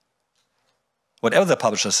 Whatever the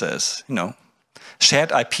publisher says,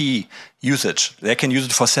 shared IP usage, they can use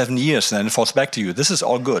it for 7 years and then it falls back to you. This is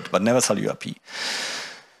all good, but never sell your IP.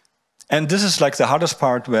 And this is like the hardest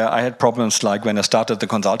part where I had problems like when I started the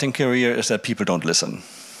consulting career is that people don't listen.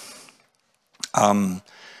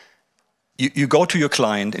 You go to your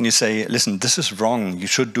client and you say, listen, this is wrong. You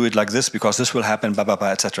should do it like this because this will happen, blah, blah, blah,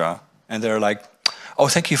 etc. And they're like, oh,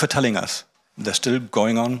 thank you for telling us. They're still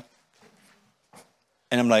going on.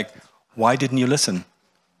 And I'm like, why didn't you listen?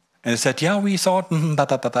 And they said, yeah, we thought, blah,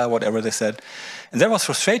 blah, blah, blah, whatever they said. And that was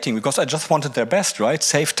frustrating because I just wanted their best, right?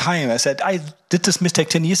 Save time. I said, I did this mistake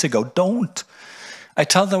 10 years ago. Don't. I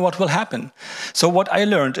tell them what will happen. So what I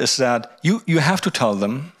learned is that you have to tell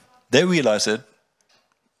them. They realize it.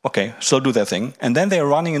 Okay, still do their thing. And then they're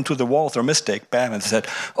running into the wall with their mistake. Bam, and they said,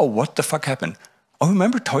 oh, what the fuck happened? Oh,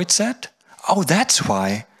 remember Teut said? Oh, that's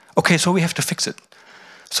why. Okay, so we have to fix it.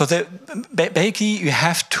 So basically, you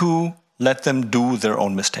have to let them do their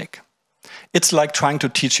own mistake. It's like trying to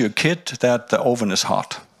teach your kid that the oven is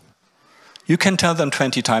hot. You can tell them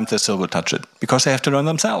 20 times, they still will touch it, because they have to learn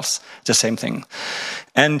themselves. The same thing.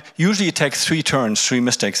 And usually it takes 3 turns, 3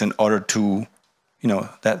 mistakes in order to,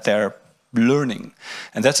 that they're learning.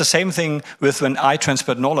 And that's the same thing with when I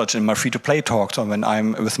transfer knowledge in my free-to-play talks or when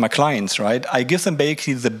I'm with my clients, right? I give them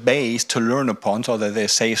basically the base to learn upon so that they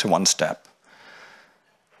save 1 step.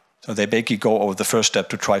 So they basically go over the first step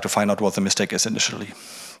to try to find out what the mistake is initially.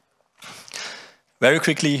 Very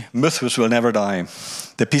quickly, myths which will never die.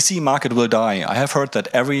 The PC market will die. I have heard that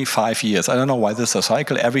every 5 years, I don't know why this is a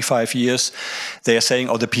cycle, every 5 years they are saying,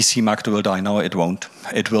 oh, the PC market will die. No, it won't.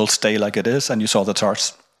 It will stay like it is, and you saw the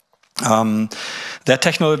charts. That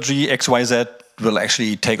technology XYZ will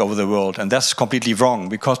actually take over the world, and that's completely wrong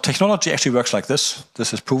because technology actually works like this.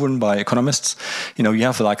 This is proven by economists. You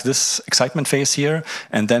have like this excitement phase here,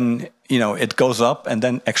 and then it goes up, and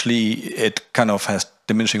then actually it kind of has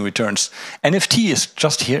diminishing returns. NFT is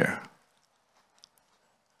just here,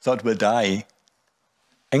 so it will die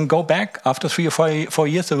and go back after 3 or 4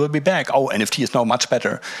 years. It will be back. Oh, NFT is now much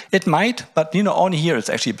better. It might, but only here it's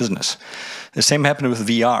actually business. The same happened with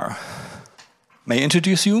VR. May I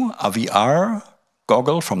introduce you a VR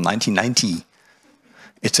goggle from 1990.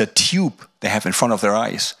 It's a tube they have in front of their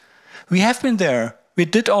eyes. We have been there. We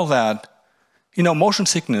did all that. Motion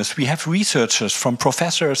sickness. We have researchers from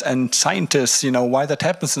professors and scientists, why that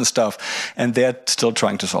happens and stuff. And they're still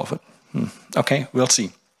trying to solve it. Okay, we'll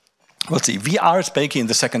see. We'll see. VR is basically in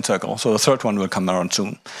the second circle, so the third one will come around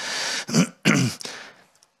soon.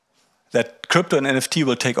 That crypto and NFT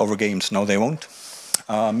will take over games. No, they won't.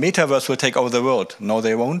 Metaverse will take over the world. No,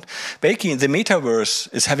 they won't. Basically, the metaverse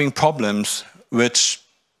is having problems which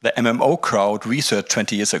the MMO crowd researched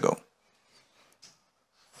 20 years ago.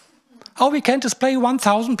 Oh, we can't display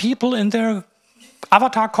 1,000 people in their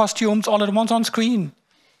avatar costumes all at once on screen.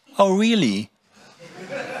 Oh, really?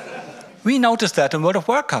 We noticed that in World of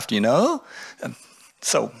Warcraft,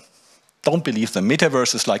 So don't believe them.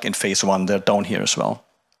 Metaverse is like in phase 1, they're down here as well.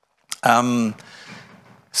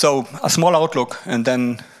 So a small outlook, and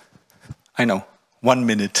then, I know, 1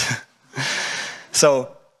 minute.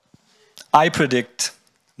 So I predict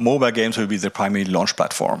mobile games will be the primary launch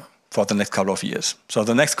platform for the next couple of years. So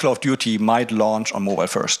the next Call of Duty might launch on mobile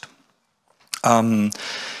first.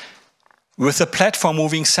 With the platform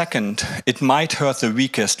moving second, it might hurt the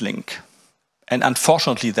weakest link. And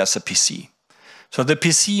unfortunately, that's a PC. So the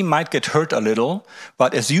PC might get hurt a little,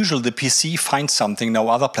 but as usual, the PC finds something no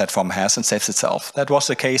other platform has and saves itself. That was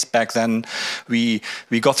the case back then. We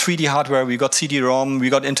got 3D hardware, we got CD-ROM, we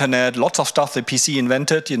got internet, lots of stuff the PC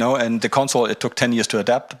invented, you know, and the console, it took 10 years to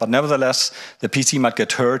adapt. But nevertheless, the PC might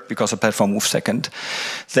get hurt because the platform moves second.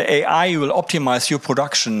 The AI will optimize your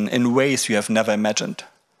production in ways you have never imagined.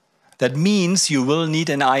 That means you will need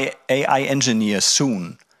an AI engineer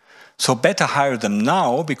soon. So better hire them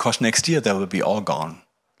now, because next year they will be all gone.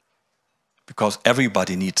 Because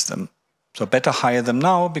everybody needs them. So better hire them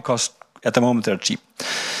now, because at the moment they're cheap.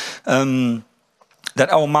 That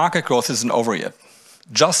our market growth isn't over yet.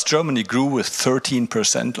 Just Germany grew with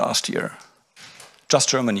 13% last year. Just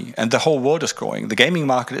Germany. And the whole world is growing. The gaming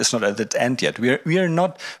market is not at its end yet. We are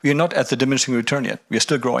not at the diminishing return yet. We are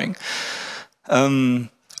still growing.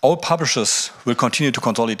 All publishers will continue to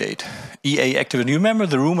consolidate. EA, Activision. You remember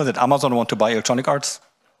the rumor that Amazon want to buy Electronic Arts?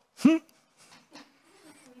 Oh,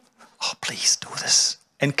 please do this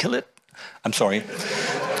and kill it. I'm sorry.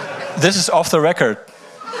 This is off the record.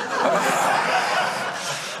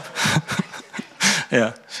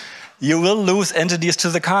 Yeah. You will lose entities to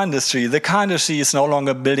the car industry. The car industry is no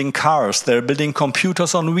longer building cars. They're building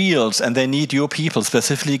computers on wheels, and they need your people,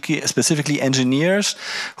 specifically engineers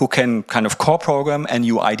who can kind of core program, and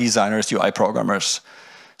UI designers, UI programmers.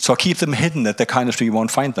 So keep them hidden that the car industry won't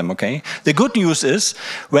find them, okay? The good news is,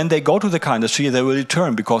 when they go to the car industry, they will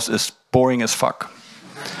return because it's boring as fuck.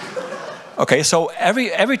 Okay, so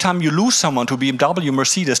every time you lose someone to BMW,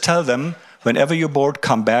 Mercedes, tell them, whenever you're bored,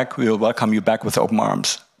 come back, we will welcome you back with open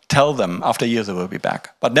arms. Tell them, after years they will be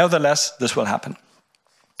back. But nevertheless, this will happen.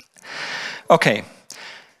 Okay,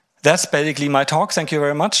 that's basically my talk. Thank you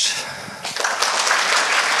very much.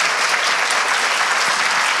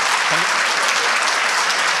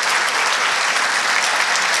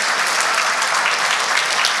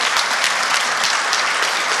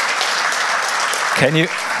 Can you...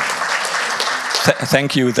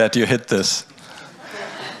 Thank you that you hit this.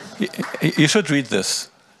 You should read this.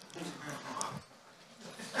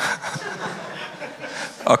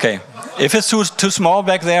 Okay, if it's too small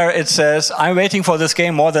back there, it says, I'm waiting for this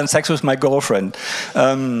game more than sex with my girlfriend.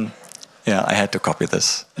 Yeah, I had to copy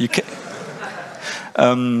this. You can,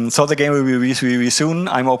 so the game will be released really soon.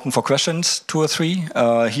 I'm open for questions, 2 or 3.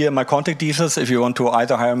 Here are my contact details if you want to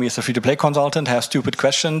either hire me as a free-to-play consultant, have stupid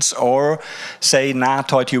questions, or say, nah,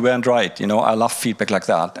 Teut, you weren't right. You know, I love feedback like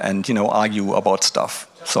that, and, you know, argue about stuff.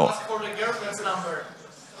 So. Ask for the girlfriend's number.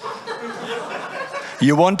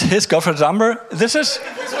 You want his girlfriend's number? This is...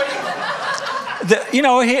 you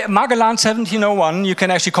know, here, Magellan 1701, you can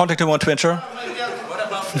actually contact him on Twitter. What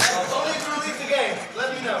about only to release the game?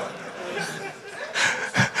 Let me know.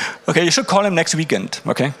 Okay, you should call him next weekend,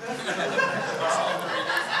 okay?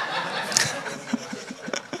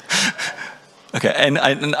 Okay, and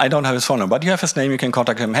I don't have his phone number, but you have his name, you can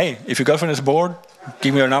contact him. Hey, if your girlfriend is bored,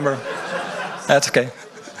 give me your number. That's okay.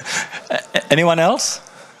 Anyone else?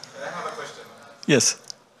 I have a question. Yes.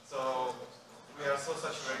 So we are so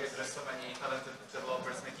saturated. There's so many talented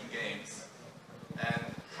developers making games. And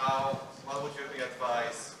what would you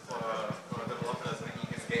advise for a developer that's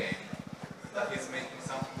making his game, that is making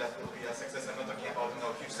something that will be a success? I'm not talking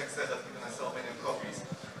about huge success that we're gonna sell a million copies,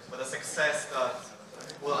 but a success that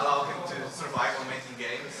will allow him to survive on making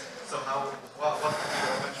games. So what would be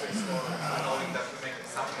your metrics for knowing that we're making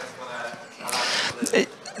something that's gonna allow him to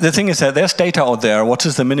live? The thing is that there's data out there. What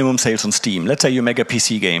is the minimum sales on Steam? Let's say you make a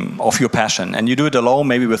PC game of your passion and you do it alone,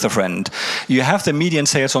 maybe with a friend. You have the median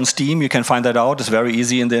sales on Steam. You can find that out. It's very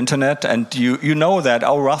easy in the internet. And you know that,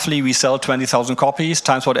 roughly we sell 20,000 copies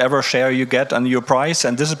times whatever share you get on your price.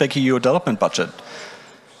 And this is basically your development budget.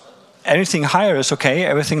 Anything higher is okay.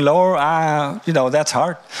 Everything lower, you know, that's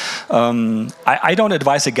hard. I don't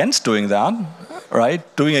advise against doing that. Right,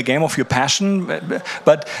 doing a game of your passion,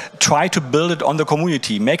 but try to build it on the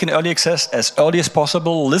community. Make an early access as early as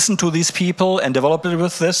possible. Listen to these people and develop it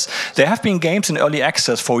with this. There have been games in early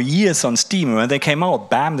access for years on Steam. When they came out,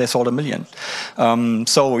 bam, they sold 1 million.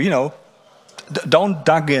 So, you know, don't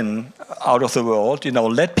dug in out of the world. You know,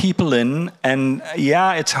 let people in. And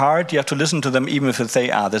yeah, it's hard. You have to listen to them even if they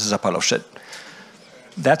say, this is a pile of shit.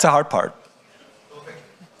 That's a hard part.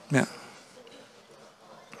 Yeah.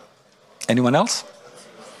 Anyone else?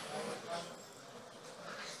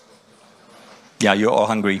 Yeah, you're all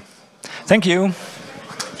hungry. Thank you.